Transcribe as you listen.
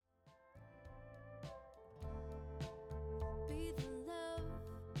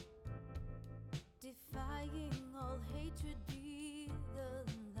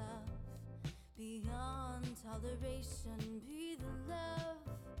toleration, be the love.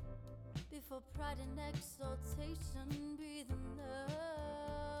 Before pride and exaltation, be the love.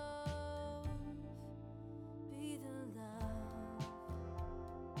 Be the love.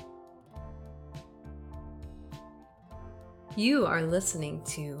 You are listening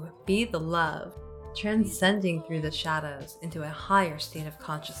to Be the Love, transcending through the shadows into a higher state of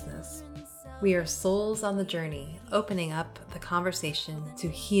consciousness. We are souls on the journey, opening up the conversation to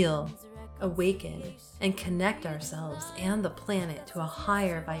heal, awaken, and connect ourselves and the planet to a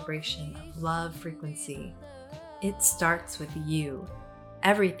higher vibration of love frequency. It starts with you.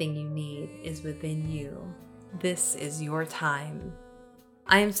 Everything you need is within you. This is your time.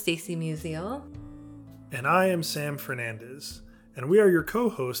 I am Stacy Musial. And I am Sam Fernandez, and we are your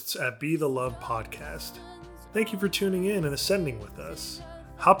co-hosts at Be the Love podcast. Thank you for tuning in and ascending with us.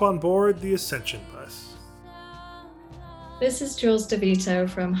 Hop on board the Ascension Bus. This is Jules DeVito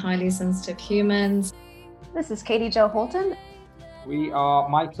from Highly Sensitive Humans. This is Katie Jo Holton. We are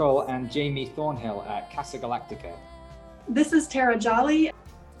Michael and Jamie Thornhill at Casa Galactica. This is Tara Jolly.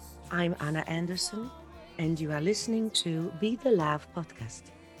 I'm Anna Anderson, and you are listening to Be the Love podcast.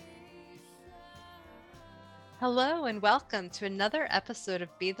 Hello and welcome to another episode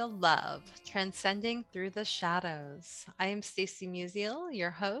of Be the Love, Transcending Through the Shadows. I am Stacy Musial, your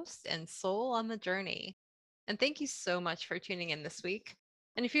host and soul on the journey. And thank you so much for tuning in this week.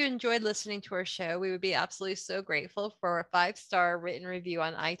 And if you enjoyed listening to our show, we would be absolutely so grateful for a 5-star written review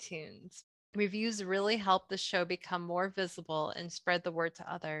on iTunes. Reviews really help the show become more visible and spread the word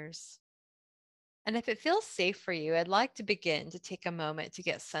to others. And if it feels safe for you, I'd like to begin to take a moment to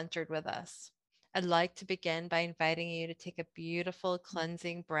get centered with us. I'd like to begin by inviting you to take a beautiful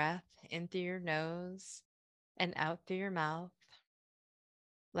cleansing breath in through your nose and out through your mouth,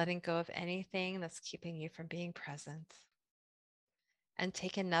 letting go of anything that's keeping you from being present. And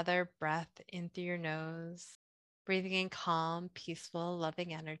take another breath in through your nose, breathing in calm, peaceful,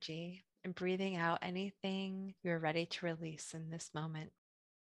 loving energy, and breathing out anything you're ready to release in this moment.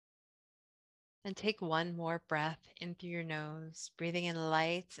 And take one more breath in through your nose, breathing in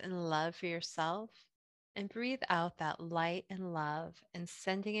light and love for yourself. And breathe out that light and love and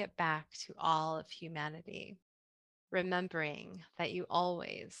sending it back to all of humanity. Remembering that you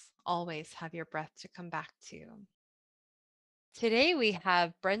always, always have your breath to come back to. Today we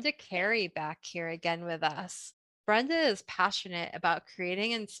have Brenda Carey back here again with us. Brenda is passionate about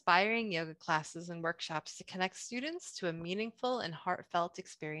creating inspiring yoga classes and workshops to connect students to a meaningful and heartfelt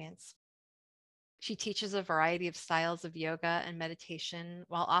experience. She teaches a variety of styles of yoga and meditation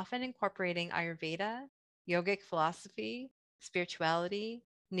while often incorporating Ayurveda, yogic philosophy, spirituality,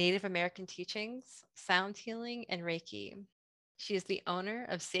 Native American teachings, sound healing, and Reiki. She is the owner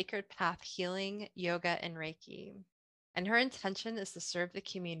of Sacred Path Healing, Yoga, and Reiki. And her intention is to serve the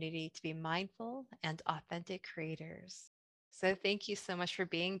community to be mindful and authentic creators. So thank you so much for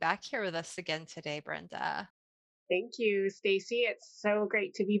being back here with us again today, Brenda. Thank you, Stacy. It's so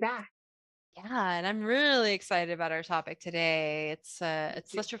great to be back. Yeah, and I'm really excited about our topic today. It's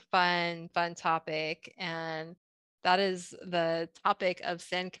such a fun topic, and that is the topic of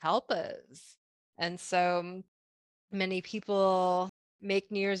sankalpas. And so many people make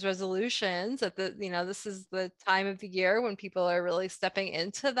New Year's resolutions at this is the time of the year when people are really stepping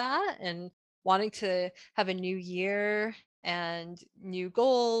into that and wanting to have a new year and new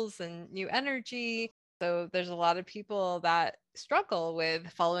goals and new energy. So there's a lot of people that struggle with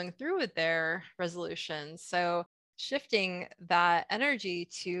following through with their resolutions. So shifting that energy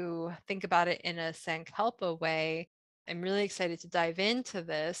to think about it in a Sankalpa way, I'm really excited to dive into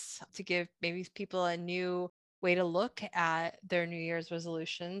this to give maybe people a new way to look at their New Year's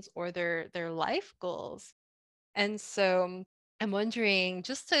resolutions or their life goals. And so I'm wondering,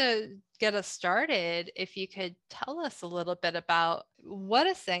 just to get us started, if you could tell us a little bit about what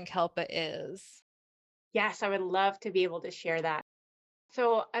a Sankalpa is. Yes, I would love to be able to share that.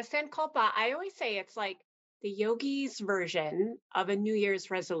 So, a Sankalpa, I always say it's like the yogi's version of a New Year's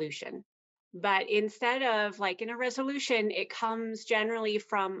resolution. But instead of like in a resolution, it comes generally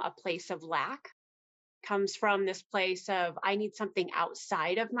from a place of lack, comes from this place of I need something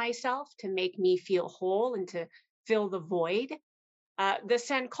outside of myself to make me feel whole and to fill the void. The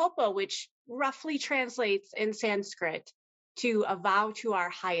Sankalpa, which roughly translates in Sanskrit to a vow to our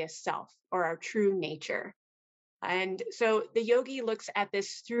highest self or our true nature. And so the yogi looks at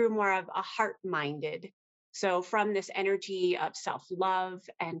this through more of a heart minded. So, from this energy of self love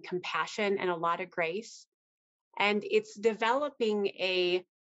and compassion and a lot of grace. And it's developing a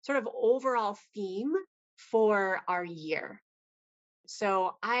sort of overall theme for our year.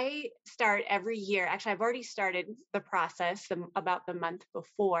 So I start every year. Actually, I've already started the process about the month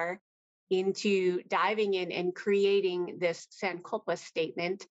before into diving in and creating this Sankalpa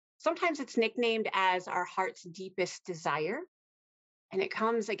statement. Sometimes it's nicknamed as our heart's deepest desire. And it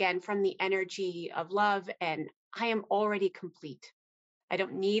comes again from the energy of love, and I am already complete. I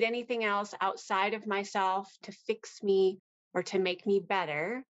don't need anything else outside of myself to fix me or to make me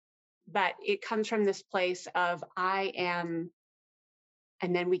better. But it comes from this place of I am,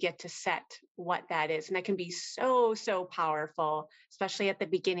 and then we get to set what that is. And that can be so, so powerful, especially at the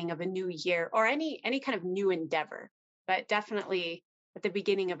beginning of a new year or any kind of new endeavor. But definitely at the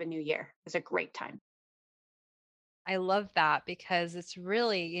beginning of a new year is a great time. I love that because it's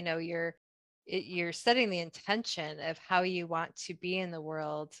really, you're setting the intention of how you want to be in the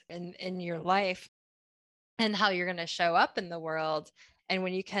world and in your life and how you're going to show up in the world. And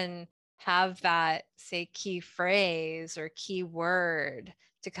when you can have that, say, key phrase or key word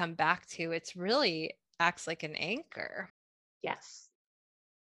to come back to, it's really acts like an anchor. Yes.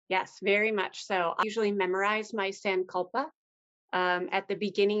 Yes, very much so. I usually memorize my Sankalpa at the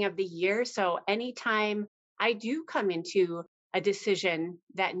beginning of the year. So anytime I do come into a decision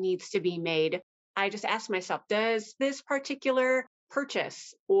that needs to be made, I just ask myself, does this particular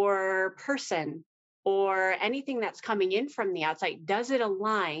purchase or person or anything that's coming in from the outside, does it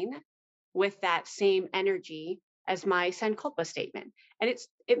align with that same energy as my Sankalpa statement? And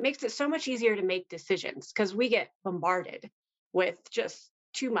it makes it so much easier to make decisions because we get bombarded with just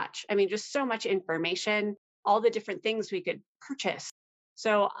too much. I mean, just so much information, all the different things we could purchase.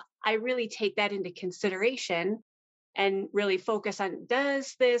 So I really take that into consideration and really focus on,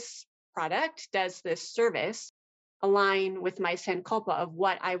 does this product, does this service align with my Sankalpa of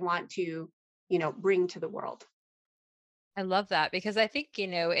what I want to, bring to the world? I love that because I think,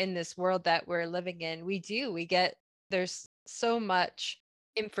 in this world that we're living in, there's so much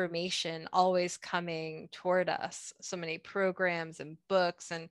information always coming toward us, so many programs and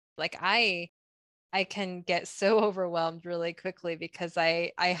books. And like, I can get so overwhelmed really quickly because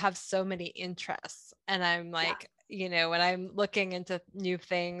I have so many interests and I'm like, when I'm looking into new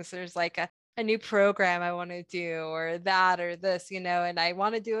things, there's like a new program I want to do or that or this, and I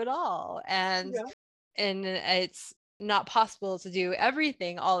want to do it all. And it's not possible to do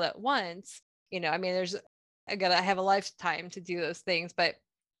everything all at once. I mean, I have a lifetime to do those things, but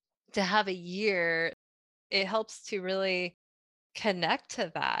to have a year, it helps to really connect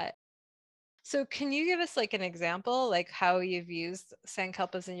to that. So can you give us like an example, like how you've used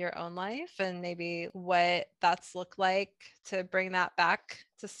Sankalpas in your own life and maybe what that's looked like to bring that back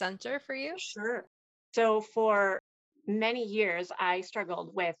to center for you? Sure. So for many years, I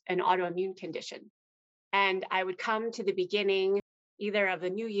struggled with an autoimmune condition. And I would come to the beginning either of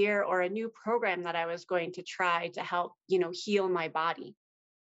the new year or a new program that I was going to try to help, heal my body.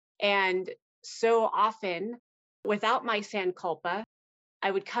 And so often, without my Sankalpa, I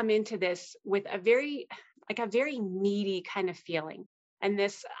would come into this with a very needy kind of feeling. And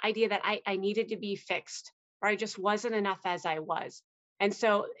this idea that I needed to be fixed or I just wasn't enough as I was. And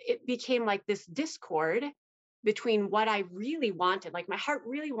so it became like this discord between what I really wanted. Like my heart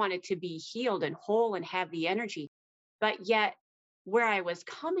really wanted to be healed and whole and have the energy. But yet where I was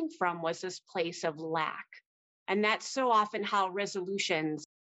coming from was this place of lack. And that's so often how resolutions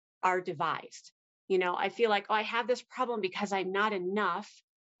are devised. I feel like, I have this problem because I'm not enough,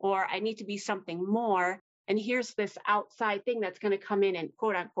 or I need to be something more. And here's this outside thing that's going to come in and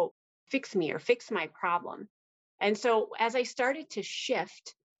quote unquote, fix me or fix my problem. And so as I started to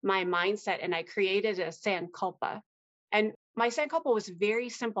shift my mindset and I created a Sankalpa, and my Sankalpa was very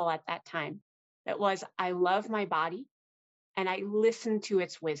simple at that time. It was, I love my body and I listen to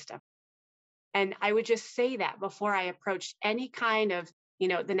its wisdom. And I would just say that before I approached any kind of,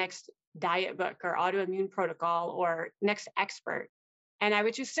 the next diet book or autoimmune protocol or next expert. And I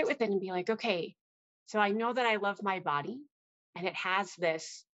would just sit with it and be like, okay, so I know that I love my body and it has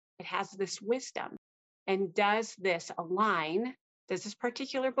this wisdom. And does this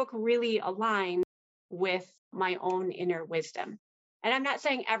particular book really align with my own inner wisdom? And I'm not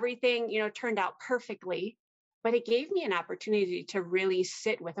saying everything, turned out perfectly, but it gave me an opportunity to really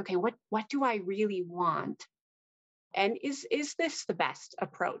sit with, okay, what do I really want? And is this the best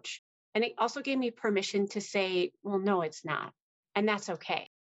approach? And it also gave me permission to say, well, no, it's not. And that's okay.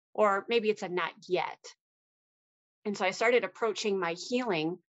 Or maybe it's a not yet. And so I started approaching my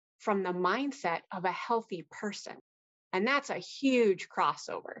healing from the mindset of a healthy person. And that's a huge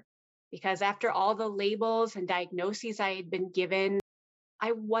crossover because after all the labels and diagnoses I had been given,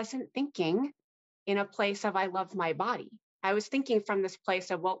 I wasn't thinking in a place of I love my body. I was thinking from this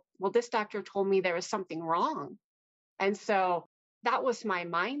place of, well, this doctor told me there was something wrong. And so that was my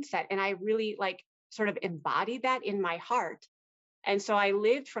mindset. And I really sort of embodied that in my heart. And so I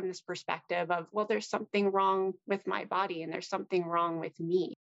lived from this perspective of, well, there's something wrong with my body and there's something wrong with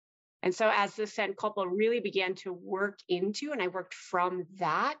me. And so as the Sankalpa really began to work into, and I worked from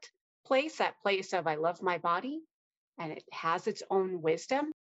that place of I love my body and it has its own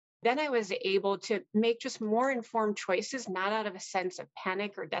wisdom, then I was able to make just more informed choices, not out of a sense of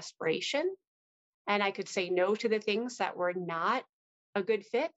panic or desperation. And I could say no to the things that were not a good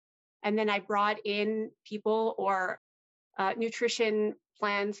fit. And then I brought in people or nutrition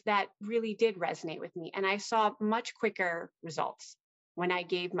plans that really did resonate with me. And I saw much quicker results when I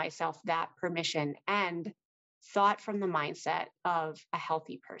gave myself that permission and thought from the mindset of a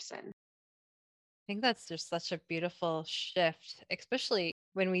healthy person. I think that's just such a beautiful shift, especially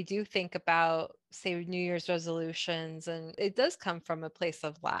when we do think about, say, New Year's resolutions, and it does come from a place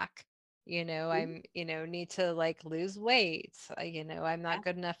of lack. I'm, need to like lose weight. I'm not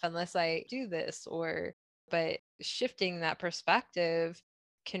good enough unless I do this, but shifting that perspective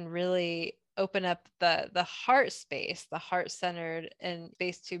can really open up the heart space, the heart centered and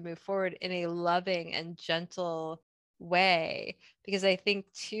space to move forward in a loving and gentle way. Because I think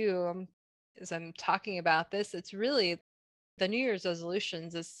too, as I'm talking about this, it's really the New Year's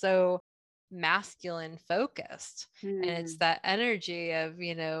resolutions is so masculine focused. And it's that energy of,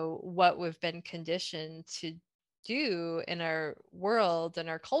 what we've been conditioned to do in our world and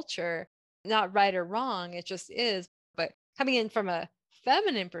our culture, not right or wrong, it just is. But coming in from a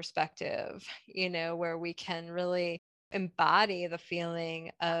feminine perspective, where we can really embody the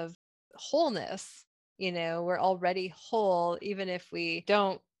feeling of wholeness, we're already whole, even if we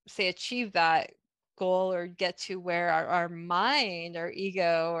don't say achieve that goal or get to where our mind, our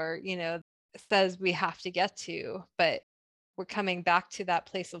ego, or says we have to get to, but we're coming back to that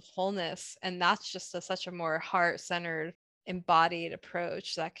place of wholeness, and that's just such a more heart-centered, embodied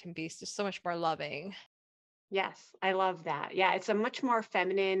approach that can be just so much more loving. Yes, I love that. Yeah, it's a much more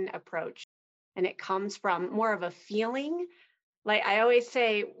feminine approach, and it comes from more of a feeling. Like I always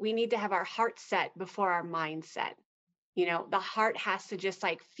say, we need to have our heart set before our mind set. The heart has to just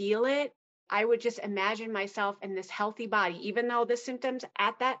like feel it. I would just imagine myself in this healthy body, even though the symptoms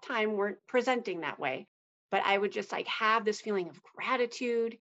at that time weren't presenting that way. But I would just like have this feeling of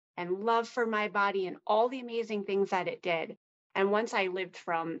gratitude and love for my body and all the amazing things that it did. And once I lived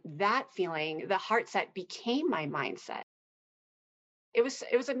from that feeling, the heart set became my mindset. It was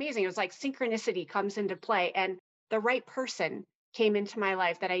amazing. It was like synchronicity comes into play, and the right person came into my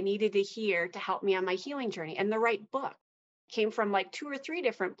life that I needed to hear to help me on my healing journey. And the right book came from like 2 or 3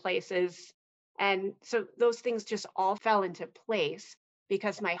 different places. And so those things just all fell into place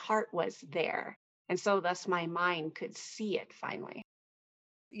because my heart was there. And so thus my mind could see it finally.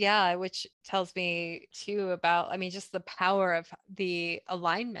 Yeah, which tells me too about, just the power of the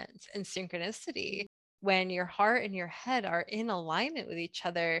alignment and synchronicity. When your heart and your head are in alignment with each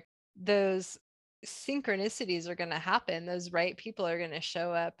other, those synchronicities are going to happen. Those right people are going to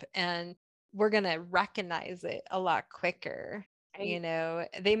show up, and we're going to recognize it a lot quicker.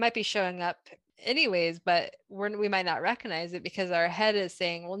 They might be showing up anyways, but we might not recognize it because our head is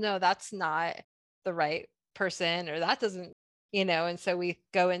saying, well, no, that's not the right person, or that doesn't, and so we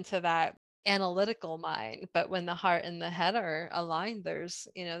go into that analytical mind. But when the heart and the head are aligned, there's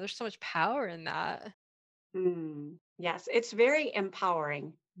so much power in that. Yes, it's very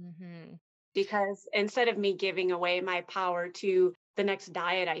empowering. Because instead of me giving away my power to the next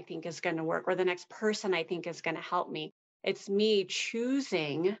diet I think is going to work or the next person I think is going to help me, it's me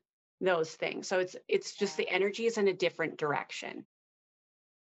choosing those things. So it's just the energy is in a different direction.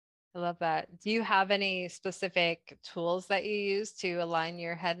 I love that. Do you have any specific tools that you use to align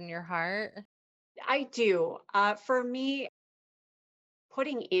your head and your heart? I do. For me,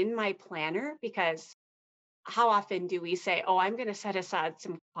 putting in my planner, because how often do we say, oh, I'm going to set aside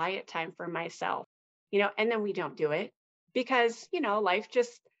some quiet time for myself, and then we don't do it because, life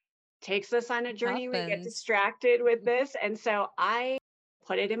just takes us on a journey. We get distracted with this. And so I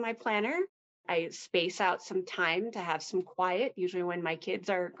put it in my planner. I space out some time to have some quiet, usually when my kids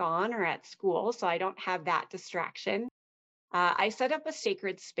are gone or at school, so I don't have that distraction. I set up a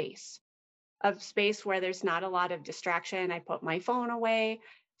sacred space where there's not a lot of distraction. I put my phone away.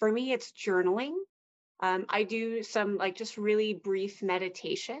 For me, it's journaling. I do some like just really brief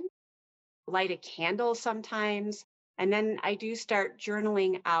meditation, light a candle sometimes, and then I do start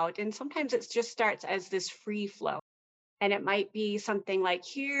journaling out. And sometimes it just starts as this free flow. And it might be something like,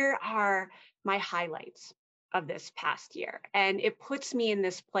 here are my highlights of this past year. And it puts me in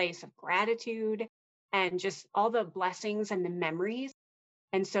this place of gratitude and just all the blessings and the memories.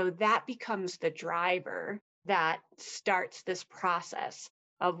 And so that becomes the driver that starts this process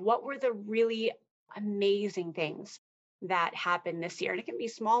of what were the really amazing things that happened this year. And it can be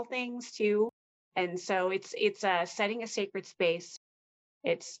small things too. And so it's setting a sacred space.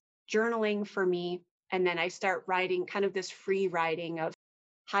 It's journaling for me. And then I start writing kind of this free writing of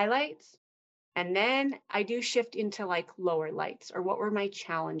highlights. And then I do shift into like lower lights, or what were my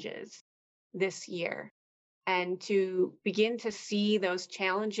challenges this year, and to begin to see those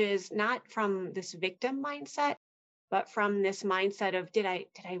challenges not from this victim mindset, but from this mindset of did I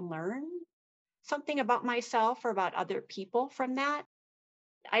learn something about myself or about other people from that?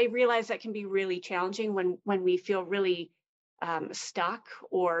 I realize that can be really challenging when we feel really stuck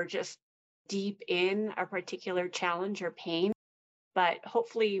or just deep in a particular challenge or pain. But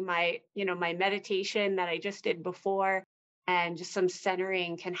hopefully my meditation that I just did before and just some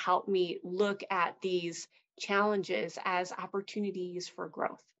centering can help me look at these challenges as opportunities for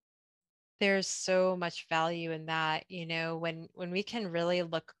growth. There's so much value in that, when we can really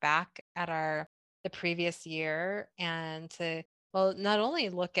look back at the previous year and to, well, not only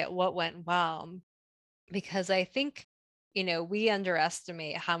look at what went well, because I think, we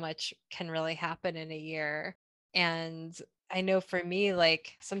underestimate how much can really happen in a year. And I know for me,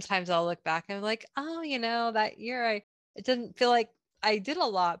 like sometimes I'll look back and I'm like, oh, that year it didn't feel like I did a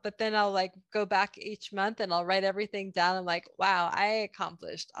lot, but then I'll like go back each month and I'll write everything down. I'm like, wow, I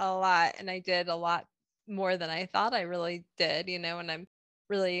accomplished a lot and I did a lot more than I thought I really did, and I'm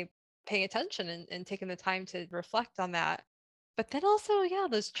really paying attention and taking the time to reflect on that. But then also, yeah,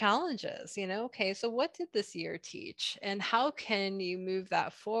 those challenges, okay, so what did this year teach and how can you move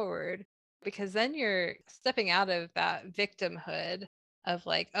that forward? Because then you're stepping out of that victimhood of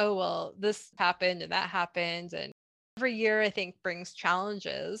like, oh, well, this happened and that happened. And every year, I think, brings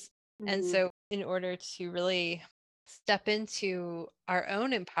challenges. And Mhm. so, in order to really step into our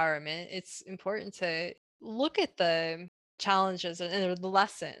own empowerment, it's important to look at the challenges and the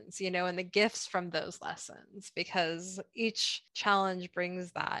lessons, and the gifts from those lessons, because each challenge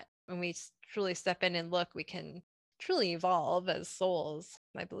brings that. When we truly step in and look, we can truly evolve as souls,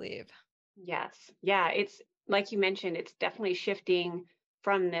 I believe. Yes. Yeah. It's like you mentioned, it's definitely shifting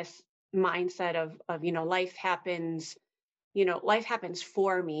from this mindset of, life happens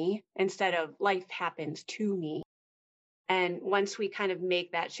for me instead of life happens to me. And once we kind of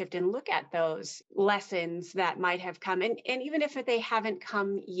make that shift and look at those lessons that might have come, and even if they haven't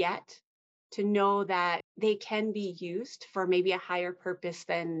come yet, to know that they can be used for maybe a higher purpose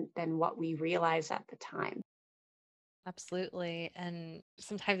than what we realize at the time. Absolutely. And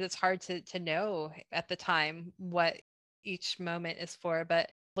sometimes it's hard to know at the time what each moment is for,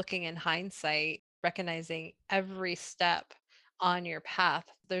 but looking in hindsight, recognizing every step on your path,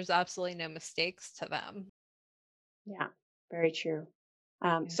 there's absolutely no mistakes to them. Yeah, very true.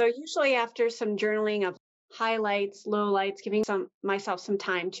 Yeah. So usually after some journaling of highlights, lowlights, giving myself some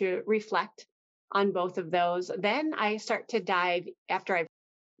time to reflect on both of those, then I start to dive after I've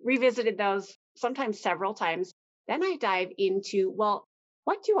revisited those sometimes several times. Then I dive into, well,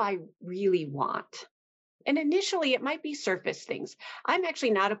 what do I really want? And initially, it might be surface things. I'm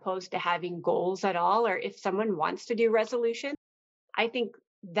actually not opposed to having goals at all, or if someone wants to do resolution, I think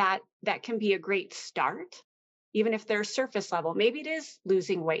that can be a great start, even if they're surface level. Maybe it is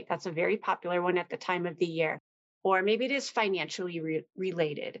losing weight. That's a very popular one at the time of the year. Or maybe it is financially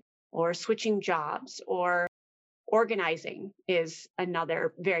related, or switching jobs, or organizing is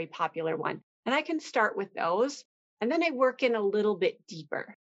another very popular one. And I can start with those. And then I work in a little bit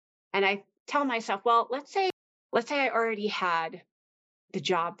deeper. And I tell myself, well, let's say I already had the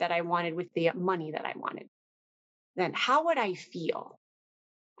job that I wanted with the money that I wanted. Then how would I feel?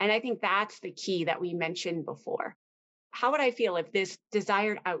 And I think that's the key that we mentioned before. How would I feel if this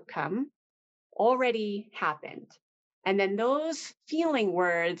desired outcome already happened? And then those feeling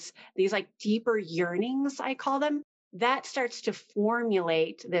words, these like deeper yearnings, I call them, that starts to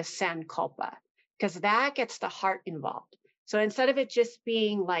formulate this sankalpa, because that gets the heart involved. So instead of it just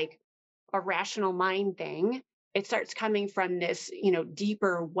being like a rational mind thing, it starts coming from this,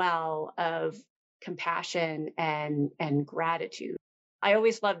 deeper well of compassion and gratitude. I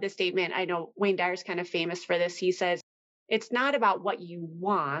always love this statement. I know Wayne Dyer's kind of famous for this. He says, it's not about what you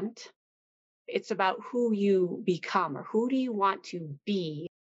want, it's about who you become, or who do you want to be.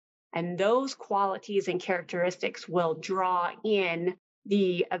 And those qualities and characteristics will draw in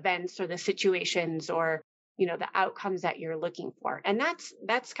the events or the situations or the outcomes that you're looking for. And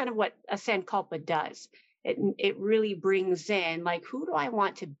that's kind of what a sankalpa does. It really brings in, like, who do I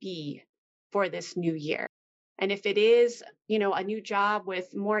want to be for this new year? And if it is, a new job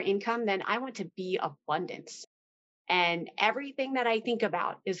with more income, then I want to be abundance. And everything that I think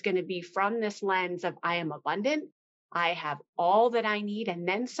about is going to be from this lens of I am abundant. I have all that I need and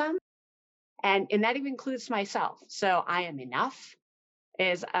then some. And that even includes myself. So I am enough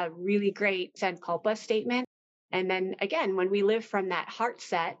is a really great Sankalpa statement. And then again, when we live from that heart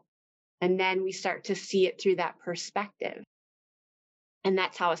set, and then we start to see it through that perspective. And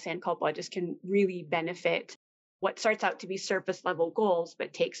that's how a Sankalpa just can really benefit what starts out to be surface level goals,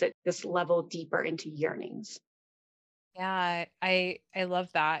 but takes it this level deeper into yearnings. Yeah, I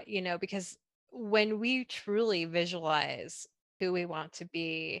love that, because when we truly visualize who we want to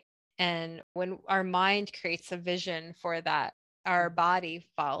be, and when our mind creates a vision for that, our body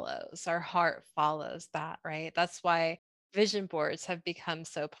follows, our heart follows that, right? That's why vision boards have become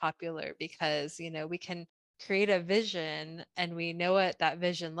so popular because, we can create a vision and we know what that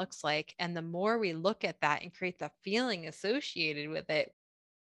vision looks like. And the more we look at that and create the feeling associated with it,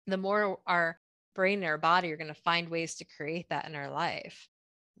 the more our brain and our body are going to find ways to create that in our life.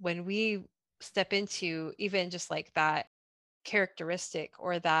 When we step into even just like that characteristic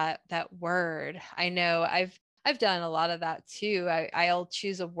or that word, I know I've done a lot of that too. I'll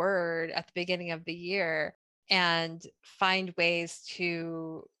choose a word at the beginning of the year and find ways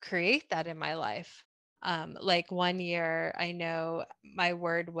to create that in my life. Like one year, I know my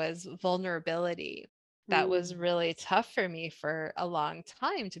word was vulnerability. That was really tough for me for a long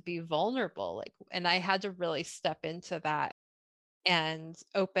time to be vulnerable. And I had to really step into that and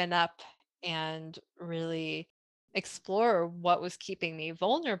open up and really explore what was keeping me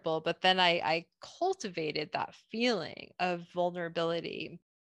vulnerable. But then I cultivated that feeling of vulnerability.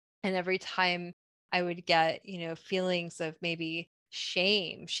 And every time I would get, feelings of maybe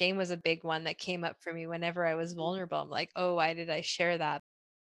shame, shame was a big one that came up for me whenever I was vulnerable. I'm like, oh, why did I share that?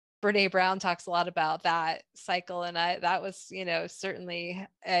 Brene Brown talks a lot about that cycle. And that was, certainly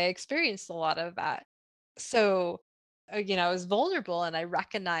I experienced a lot of that. So, I was vulnerable and I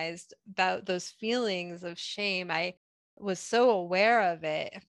recognized that those feelings of shame. I was so aware of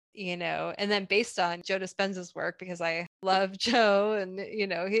it, and then based on Joe Dispenza's work, because I love Joe and,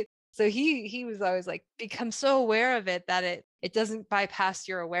 he was always like, become so aware of it that it doesn't bypass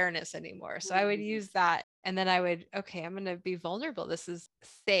your awareness anymore. So I would use that. And then I would, okay, I'm going to be vulnerable. This is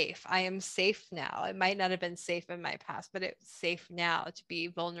safe. I am safe now. It might not have been safe in my past, but it's safe now to be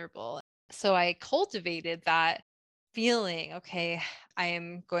vulnerable. So I cultivated that feeling, okay, I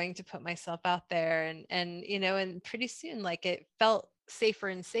am going to put myself out there and pretty soon like it felt safer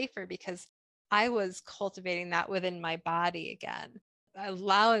and safer because I was cultivating that within my body again,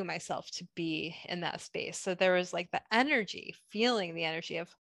 allowing myself to be in that space. So there was like the energy, feeling the energy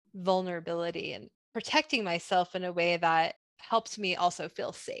of vulnerability and protecting myself in a way that helped me also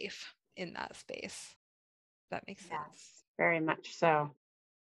feel safe in that space. That makes sense. Yes, very much so.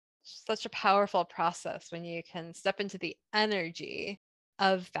 Such a powerful process when you can step into the energy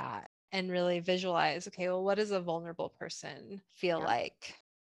of that and really visualize, okay, well, what does a vulnerable person feel like?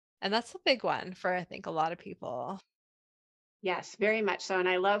 And that's a big one for, I think, a lot of people. Yes, very much so. And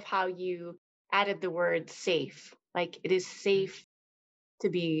I love how you added the word safe. Like it is safe to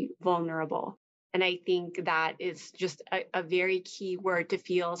be vulnerable. And I think that is just a very key word to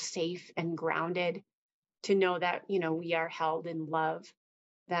feel safe and grounded, to know that, we are held in love.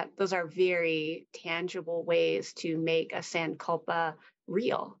 That those are very tangible ways to make a Sankalpa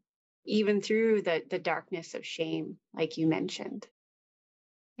real, even through the darkness of shame, like you mentioned.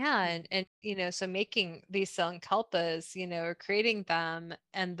 Yeah, and so making these sankalpas, or creating them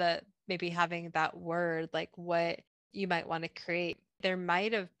and the maybe having that word like what you might want to create. There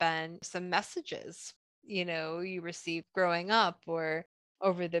might have been some messages, you received growing up or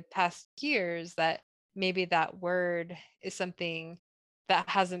over the past years that maybe that word is something that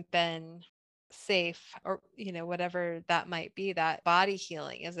hasn't been safe or whatever that might be. That body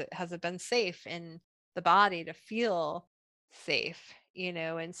healing, has it been safe in the body to feel safe,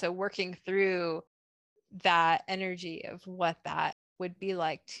 and so working through that energy of what that would be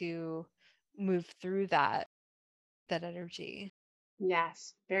like to move through that energy.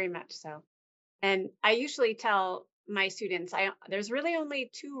 Yes, very much so. And I usually tell my students, there's really only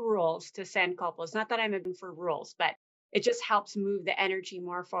two rules to Sankalpas. Not that I'm in for rules, but it just helps move the energy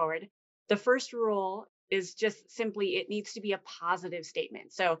more forward. The first rule is just simply it needs to be a positive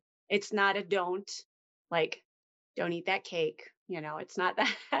statement. So it's not a don't, like don't eat that cake. It's not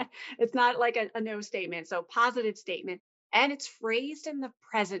that it's not like a no statement. So positive statement. And it's phrased in the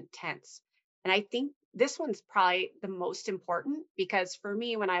present tense. And I think this one's probably the most important because for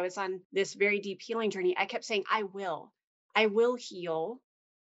me, when I was on this very deep healing journey, I kept saying, I will heal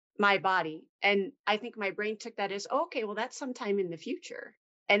my body. And I think my brain took that as, okay, well, that's sometime in the future.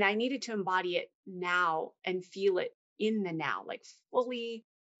 And I needed to embody it now and feel it in the now, like fully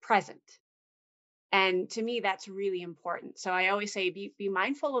present. And to me, that's really important. So I always say, be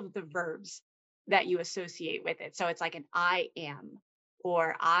mindful of the verbs. that you associate with it. So it's like an I am,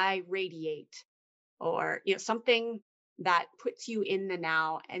 or I radiate, or something that puts you in the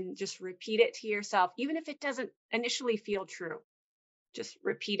now, and just repeat it to yourself, even if it doesn't initially feel true. Just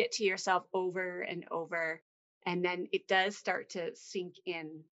repeat it to yourself over and over, and then it does start to sink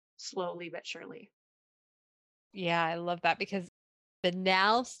in slowly but surely. Yeah, I love that because the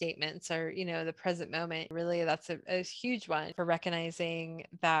now statements are, the present moment. Really, that's a huge one for recognizing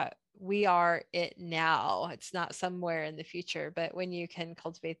that we are it now. It's not somewhere in the future, but when you can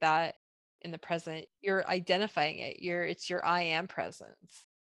cultivate that in the present, you're identifying it. It's your I am presence.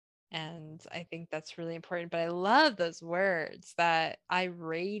 And I think that's really important. But I love those words that I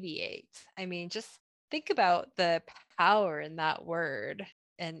radiate. I mean, just think about the power in that word.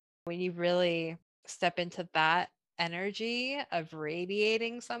 And when you really step into that energy of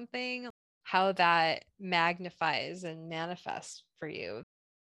radiating something, how that magnifies and manifests for you.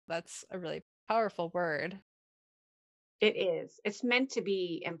 That's a really powerful word. It is. It's meant to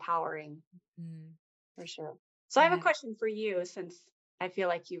be empowering, Mm, for sure. So I have a yeah. question for you, since I feel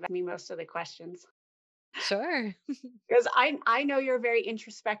like you've asked me most of the questions. Sure. Because I know you're a very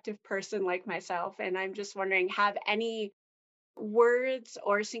introspective person like myself, and I'm just wondering, have any words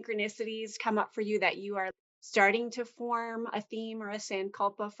or synchronicities come up for you that you are starting to form a theme or a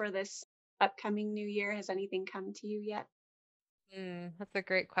sankalpa for this upcoming new year? Has anything come to you yet? That's a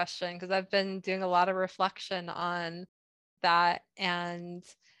great question because I've been doing a lot of reflection on that. And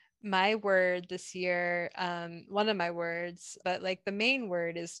my word this year, one of my words, but like the main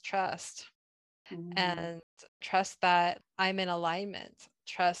word is trust. Mm. And trust that I'm in alignment,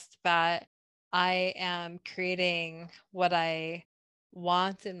 trust that I am creating what I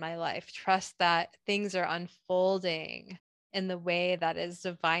want in my life, trust that things are unfolding in the way that is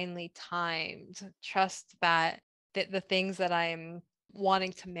divinely timed, trust that the things that I'm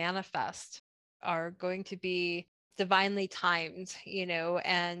wanting to manifest are going to be divinely timed,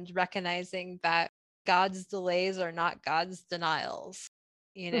 and recognizing that God's delays are not God's denials.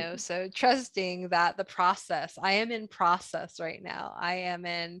 So trusting that the process, I am in process right now. I am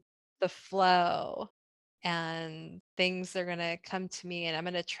in the flow, and things are going to come to me, and I'm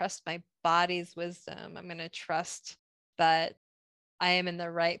going to trust my body's wisdom. I'm going to trust that I am in the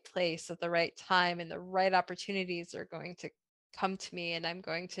right place at the right time, and the right opportunities are going to come to me, and I'm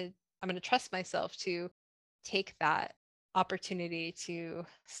going to trust myself to take that opportunity to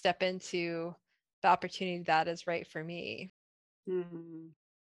step into the opportunity that is right for me. Mhm.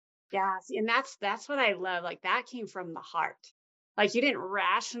 Yeah, see, and that's what I love. Like, that came from the heart. Like, you didn't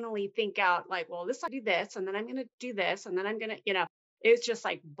rationally think out, like, well, this I do this, and then I'm gonna do this, and then I'm gonna, it's just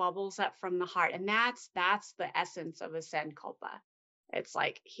like bubbles up from the heart. And that's the essence of a Sankalpa. It's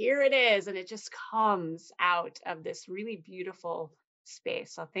like, here it is, and it just comes out of this really beautiful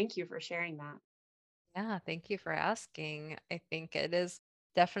space. So thank you for sharing that. Yeah, thank you for asking. I think it is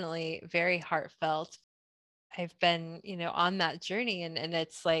definitely very heartfelt. I've been, on that journey, and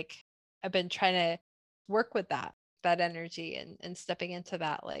it's like I've been trying to work with that energy, and stepping into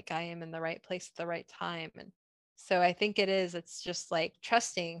that, like I am in the right place at the right time. And so I think it's just like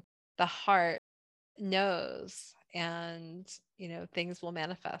trusting the heart knows, and things will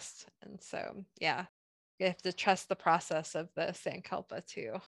manifest. And so yeah, you have to trust the process of the Sankalpa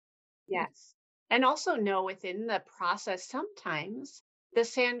too. Yes. And also know within the process, sometimes the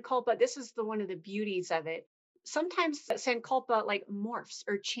Sankalpa, this is the one of the beauties of it. Sometimes the Sankalpa like morphs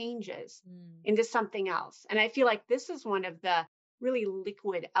or changes Mm. into something else. And I feel like this is one of the really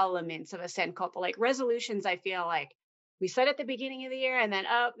liquid elements of a Sankalpa. Like resolutions, I feel like we said at the beginning of the year, and then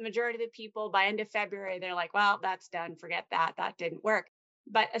the majority of the people by end of February, they're like, well, that's done. Forget that. That didn't work.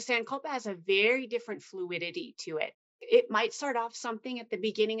 But a Sankalpa has a very different fluidity to it. It might start off something at the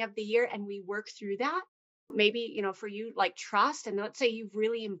beginning of the year, and we work through that. Maybe, for you, like trust, and let's say you've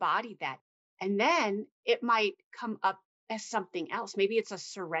really embodied that. And then it might come up as something else. Maybe it's a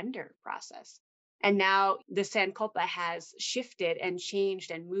surrender process. And now the Sankalpa has shifted and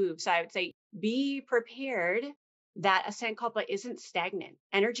changed and moved. So I would say be prepared that a Sankalpa isn't stagnant.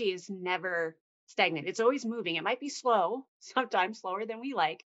 Energy is never stagnant. It's always moving. It might be slow, sometimes slower than we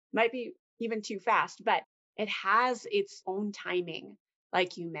like, might be even too fast, but it has its own timing,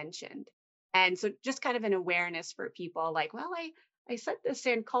 like you mentioned. And so just kind of an awareness for people like, well, I set the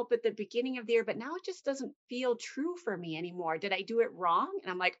Sankalpa at the beginning of the year, but now it just doesn't feel true for me anymore. Did I do it wrong?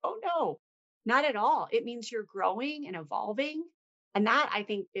 And I'm like, oh no, not at all. It means you're growing and evolving. And that I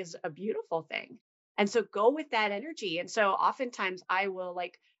think is a beautiful thing. And so go with that energy. And so oftentimes I will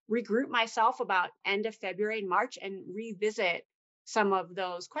like regroup myself about end of February and March and revisit some of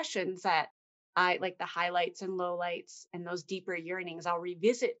those questions that I like the highlights and lowlights and those deeper yearnings. I'll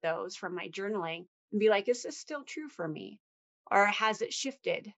revisit those from my journaling and be like, is this still true for me? Or has it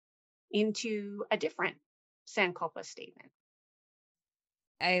shifted into a different Sankalpa statement?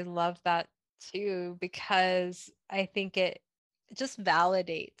 I love that too, because I think it just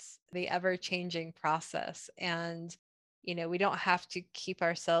validates the ever changing process. And, we don't have to keep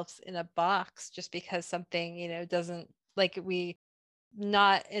ourselves in a box just because something, doesn't like we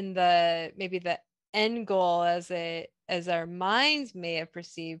not in the maybe the end goal as our minds may have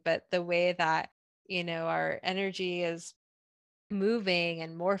perceived, but the way that, our energy is moving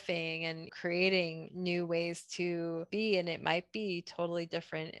and morphing and creating new ways to be, and it might be totally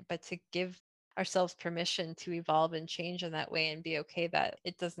different, but to give ourselves permission to evolve and change in that way and be okay that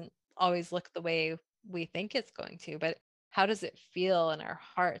it doesn't always look the way we think it's going to, but how does it feel in our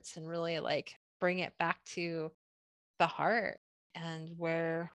hearts, and really like bring it back to the heart and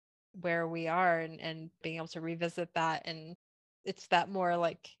where we are, and being able to revisit that. And it's that more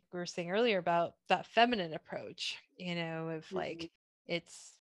like we were saying earlier about that feminine approach, of Mhm. like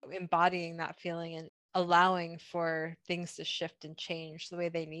it's embodying that feeling and allowing for things to shift and change the way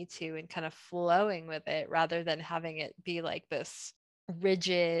they need to, and kind of flowing with it rather than having it be like this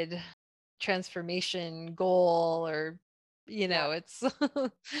rigid transformation goal, or Yeah. it's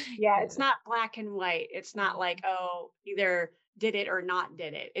Yeah, you it's not black and white. It's not know. like, oh, either did it or not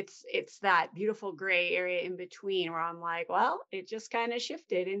did it. It's that beautiful gray area in between where I'm like, well, it just kind of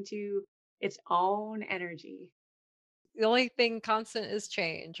shifted into its own energy. The only thing constant is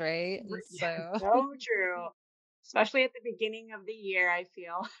change, right? And Yeah, so, so true. Especially at the beginning of the year, I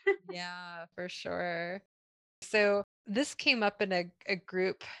feel. yeah, for sure. So, this came up in a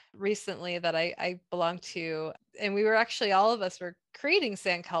group recently that I belong to. And we were actually, all of us were creating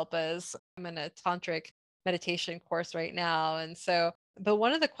Sankalpas. I'm in a tantric meditation course right now. And so, but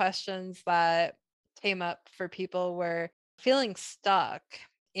one of the questions that came up for people were feeling stuck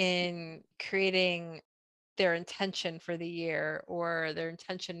in creating their intention for the year, or their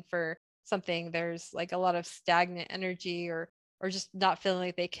intention for something. There's like a lot of stagnant energy, or just not feeling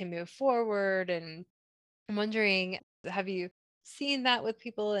like they can move forward. And I'm wondering, have you seen that with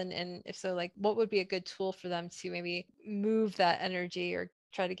people? And if so, like what would be a good tool for them to maybe move that energy or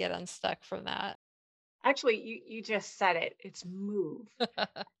try to get unstuck from that? Actually, you just said it. It's move.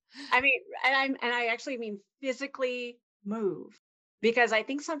 I mean, and I actually mean physically move, because I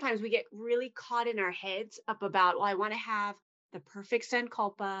think sometimes we get really caught in our heads up about, well, I want to have the perfect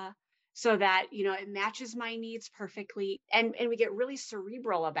Sankalpa so that, it matches my needs perfectly. And we get really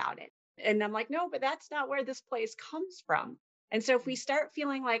cerebral about it. And I'm like, no, but that's not where this place comes from. And so if we start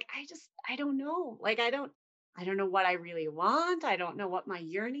feeling like, I don't know, like I don't know what I really want. I don't know what my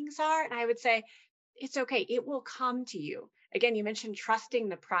yearnings are. And I would say, it's okay. It will come to you. Again, you mentioned trusting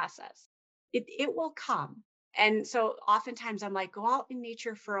the process. It will come. And so oftentimes I'm like, go out in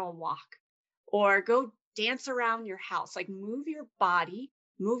nature for a walk, or go dance around your house, like move your body,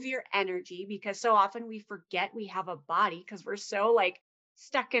 move your energy, because so often we forget we have a body because we're so like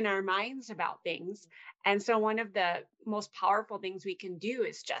stuck in our minds about things. And so one of the most powerful things we can do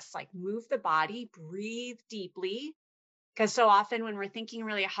is just like move the body, breathe deeply, because so often when we're thinking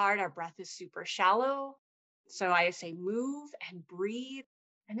really hard, our breath is super shallow. So I say move and breathe,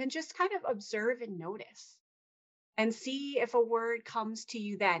 and then just kind of observe and notice and see if a word comes to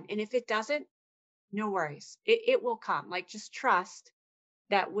you then. And if it doesn't, no worries. It will come. Like just trust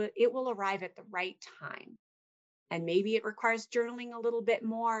that it will arrive at the right time. And maybe it requires journaling a little bit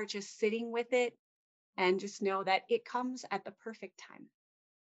more, just sitting with it, and just know that it comes at the perfect time.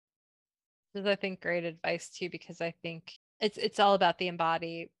 This is, I think, great advice too, because I think it's all about the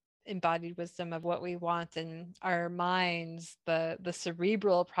embodied wisdom of what we want. And our minds, the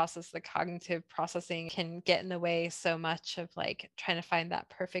cerebral process, the cognitive processing can get in the way so much of like trying to find that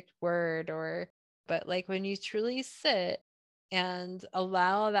perfect word. Or but like when you truly sit and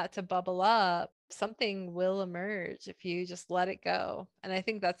allow that to bubble up, something will emerge if you just let it go. And I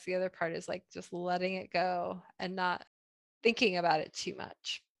think that's the other part, is like just letting it go and not thinking about it too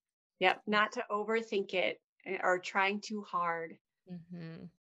much. Yep. Not to overthink it, or trying too hard. Hmm.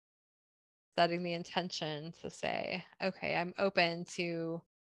 Setting the intention to say, okay, I'm open to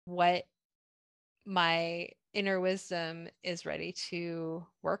what my inner wisdom is ready to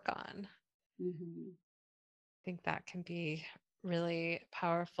work on. Mhm. I think that can be really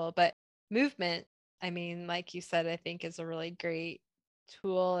powerful. But movement, I mean, like you said, I think is a really great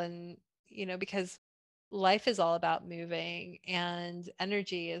tool. And, because life is all about moving, and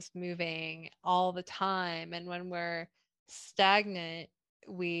energy is moving all the time. And when we're stagnant,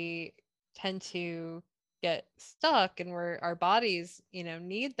 we tend to get stuck, and our bodies,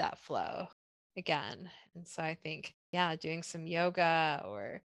 need that flow. again. And so I think, yeah, doing some yoga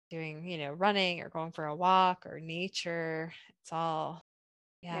or doing, running or going for a walk or nature, it's all,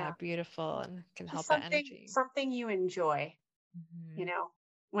 yeah, Yeah. beautiful and can Just help that energy. something you enjoy, you Mhm. know,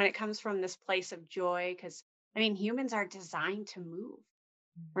 when it comes from this place of joy. Because, I mean, humans are designed to move.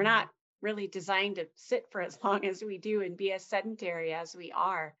 We're Mhm. not really designed to sit for as long as we do and be as sedentary as we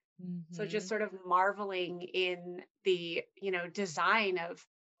are. So just Mhm. sort of marveling in the, design of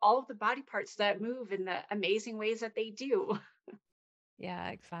all of the body parts that move in the amazing ways that they do. Yeah,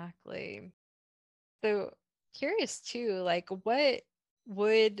 exactly. So curious too, like what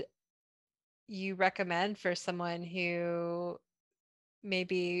would you recommend for someone who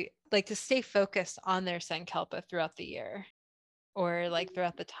maybe like to stay focused on their Sankalpa throughout the year or like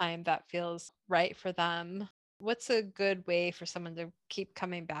throughout the time that feels right for them? What's a good way for someone to keep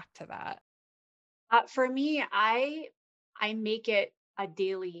coming back to that? For me, I make it a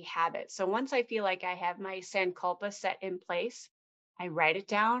daily habit. So once I feel like I have my Sankalpa set in place, I write it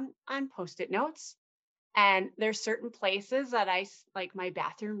down on Post-it notes. And there's certain places that like my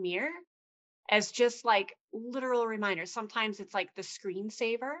bathroom mirror as just like literal reminders. Sometimes it's like the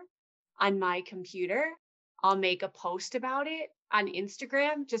screensaver on my computer. I'll make a post about it on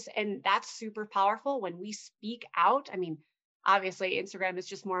Instagram, and that's super powerful when we speak out. I mean, obviously, Instagram is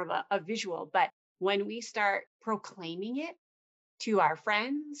just more of a visual, but when we start proclaiming it to our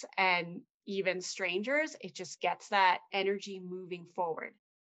friends and even strangers, it just gets that energy moving forward.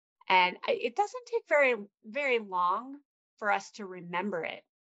 And it doesn't take very, very long for us to remember it.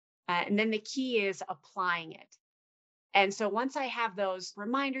 And then the key is applying it. And so once I have those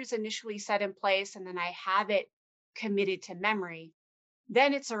reminders initially set in place and then I have it committed to memory,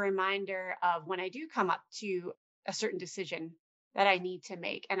 then it's a reminder of when I do come up to a certain decision that I need to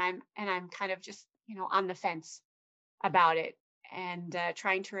make. And I'm kind of just, on the fence about it and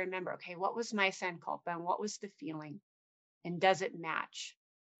trying to remember, okay, what was my sankalpa and what was the feeling? And does it match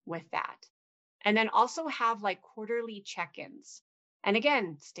with that? And then also have like quarterly check-ins. And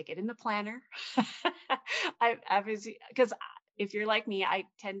again, stick it in the planner. I've because if you're like me, I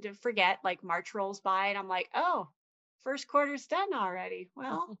tend to forget. Like March rolls by, and I'm like, oh, first quarter's done already.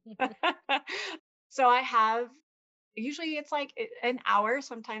 Well, so I have usually it's like an hour,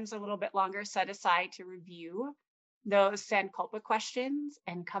 sometimes a little bit longer, set aside to review those Sankalpa questions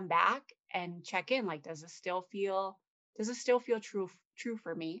and come back and check in. Like, does it still feel true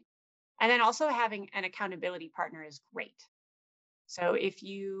for me? And then also having an accountability partner is great. So if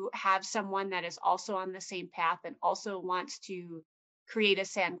you have someone that is also on the same path and also wants to create a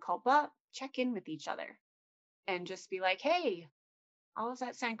Sankalpa, check in with each other and just be like, hey, how was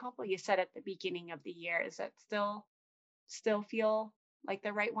that Sankalpa you said at the beginning of the year? Is that still feel like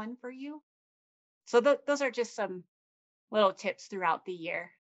the right one for you? So those are just some little tips throughout the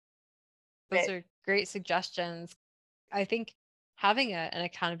year Those that are great suggestions. I think having an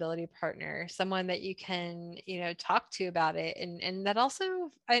accountability partner, someone that you can, talk to about it, and that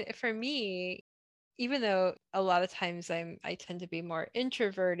also, for me, even though a lot of times I tend to be more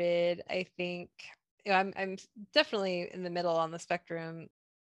introverted, I think I'm definitely in the middle on the spectrum,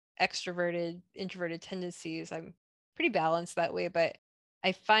 extroverted, introverted tendencies. I'm pretty balanced that way, but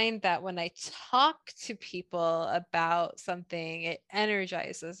I find that when I talk to people about something, it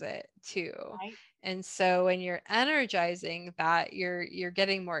energizes it too. right. And so when you're energizing that, you're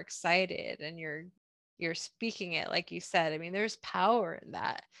getting more excited and you're speaking it like you said. I mean, there's power in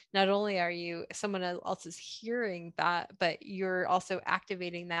that. Not only are you someone else is hearing that, but you're also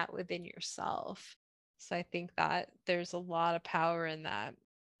activating that within yourself. So I think that there's a lot of power in that.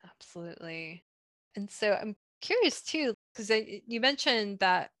 Absolutely. And so I'm curious too, because you mentioned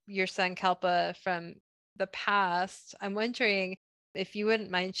that your son Kalpa from the past. I'm wondering if you wouldn't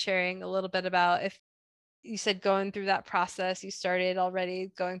mind sharing a little bit about if you said going through that process, you started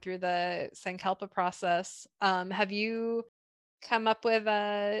already going through the Sankalpa process. Have you come up with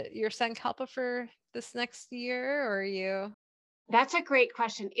your Sankalpa for this next year, or are you? That's a great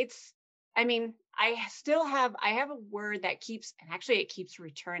question. I mean, I have a word that keeps, and actually it keeps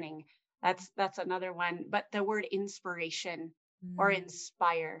returning. That's another one. But the word inspiration or Mm.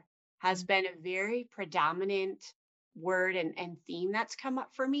 inspire has been a very predominant word and theme that's come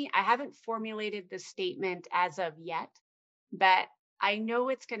up for me. I haven't formulated the statement as of yet, but I know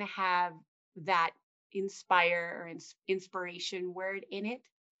it's going to have that inspire or inspiration word in it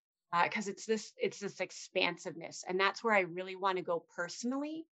because it's this expansiveness, and that's where I really want to go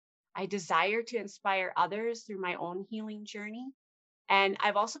personally. I desire to inspire others through my own healing journey, and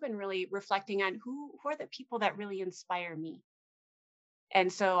I've also been really reflecting on who are the people that really inspire me.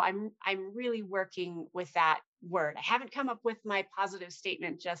 And so I'm really working with that word. I haven't come up with my positive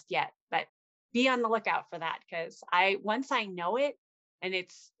statement just yet, but be on the lookout for that, because once I know it, and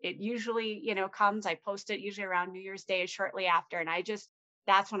it usually, comes, I post it usually around New Year's Day, shortly after. And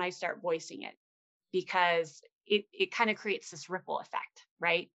that's when I start voicing it, because it kind of creates this ripple effect,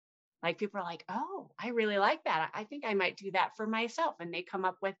 right? Like people are like, oh, I really like that. I think I might do that for myself. And they come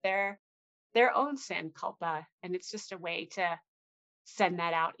up with their own Sankalpa. And it's just a way to send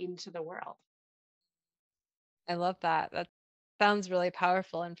that out into the world. I love that. That sounds really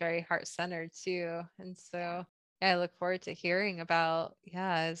powerful and very heart-centered too. And so yeah, I look forward to hearing about,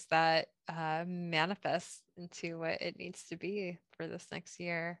 as that manifests into what it needs to be for this next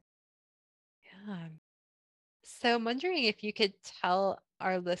year. Yeah. So I'm wondering if you could tell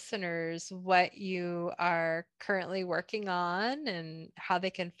our listeners what you are currently working on and how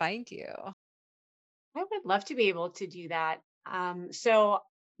they can find you. I would love to be able to do that. So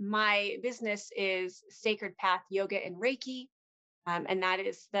my business is Sacred Path Yoga and Reiki. And that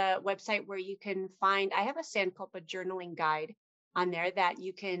is the website where you can find, I have a Sankalpa journaling guide on there that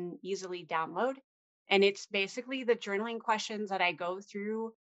you can easily download. And it's basically the journaling questions that I go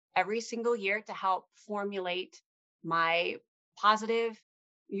through every single year to help formulate my positive,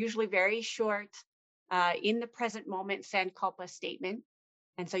 usually very short, in the present moment Sankalpa statement.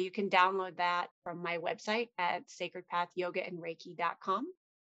 And so you can download that from my website at sacredpathyogaandreiki.com.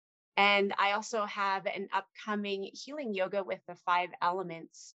 And I also have an upcoming Healing Yoga with the 5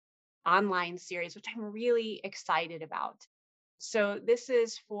 Elements online series, which I'm really excited about. So this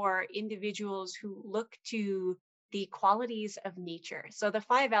is for individuals who look to the qualities of nature. So the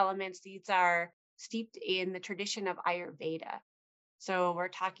 5 elements, these are steeped in the tradition of Ayurveda. So we're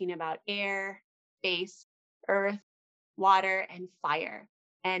talking about air, space, earth, water, and fire,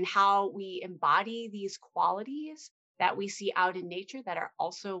 and how we embody these qualities that we see out in nature that are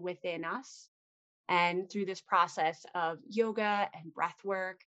also within us. And through this process of yoga and breath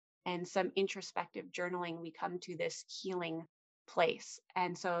work and some introspective journaling, we come to this healing place.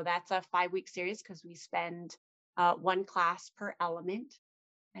 And so that's a 5-week series, because we spend 1 class per element.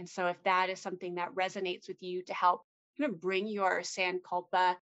 And so if that is something that resonates with you, to help kind of bring your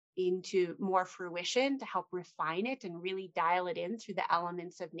Sankalpa into more fruition, to help refine it and really dial it in through the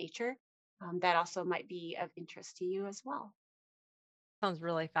elements of nature, that also might be of interest to you as well. Sounds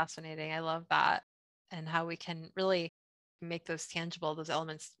really fascinating. I love that. And how we can really make those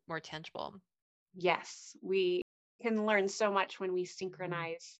elements more tangible. Yes, we can learn so much when we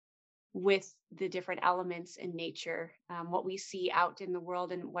synchronize with the different elements in nature, what we see out in the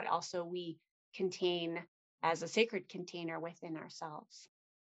world and what also we contain as a sacred container within ourselves.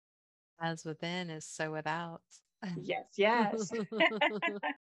 As within is so without. Yes.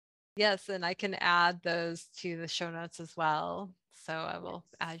 Yes, and I can add those to the show notes as well. So I will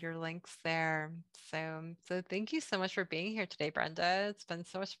add your links there. So thank you so much for being here today, Brenda. It's been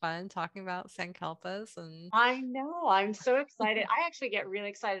so much fun talking about Sankalpas. And I know, I'm so excited. I actually get really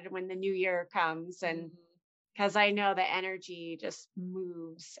excited when the new year comes, and because I know the energy just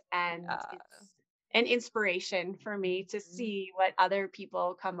moves, and it's an inspiration for me to see what other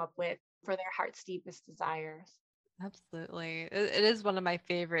people come up with for their heart's deepest desires. Absolutely. It is one of my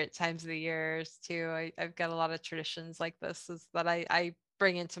favorite times of the years too. I've got a lot of traditions like this that I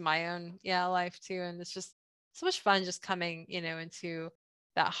bring into my own life too. And it's just so much fun just coming, into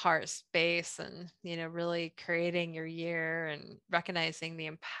that heart space and, really creating your year and recognizing the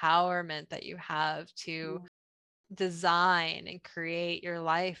empowerment that you have to design and create your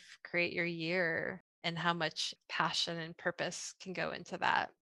life, create your year, and how much passion and purpose can go into that.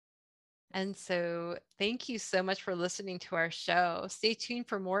 And so, thank you so much for listening to our show. Stay tuned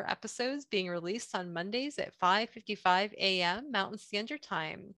for more episodes being released on Mondays at 5:55 a.m. Mountain Standard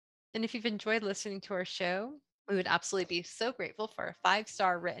Time. And if you've enjoyed listening to our show, we would absolutely be so grateful for a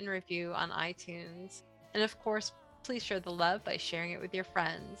 5-star written review on iTunes. And of course, please share the love by sharing it with your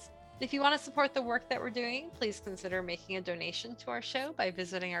friends. If you want to support the work that we're doing, please consider making a donation to our show by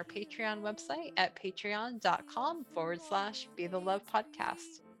visiting our Patreon website at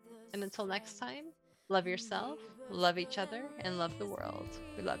patreon.com/BeTheLovePodcast. And until next time, love yourself, love each other, and love the world.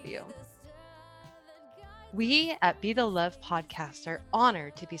 We love you. We at Be the Love Podcast are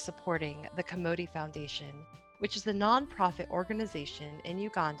honored to be supporting the Kamoti Foundation, which is a nonprofit organization in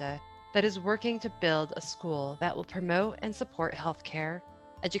Uganda that is working to build a school that will promote and support healthcare,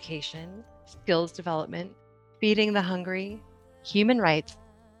 education, skills development, feeding the hungry, human rights,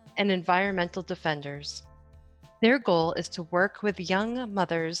 and environmental defenders. Their goal is to work with young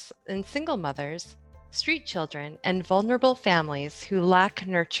mothers and single mothers, street children, and vulnerable families who lack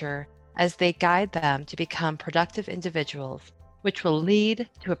nurture as they guide them to become productive individuals, which will lead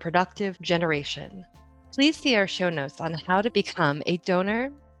to a productive generation. Please see our show notes on how to become a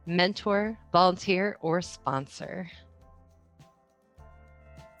donor mentor, volunteer, or sponsor.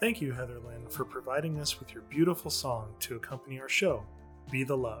 Thank you, Heather Lynn, for providing us with your beautiful song to accompany our show, Be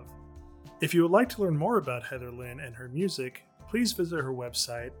the Love. If you would like to learn more about Heather Lynn and her music, please visit her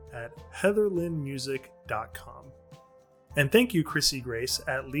website at heatherlynnmusic.com. And thank you, Chrissy Grace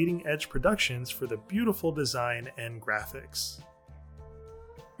at Leading Edge Productions for the beautiful design and graphics.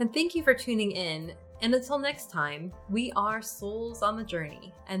 And thank you for tuning in. And until next time, we are Souls on the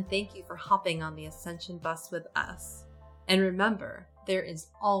Journey, and thank you for hopping on the Ascension bus with us. And remember, there is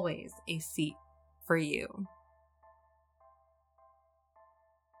always a seat for you.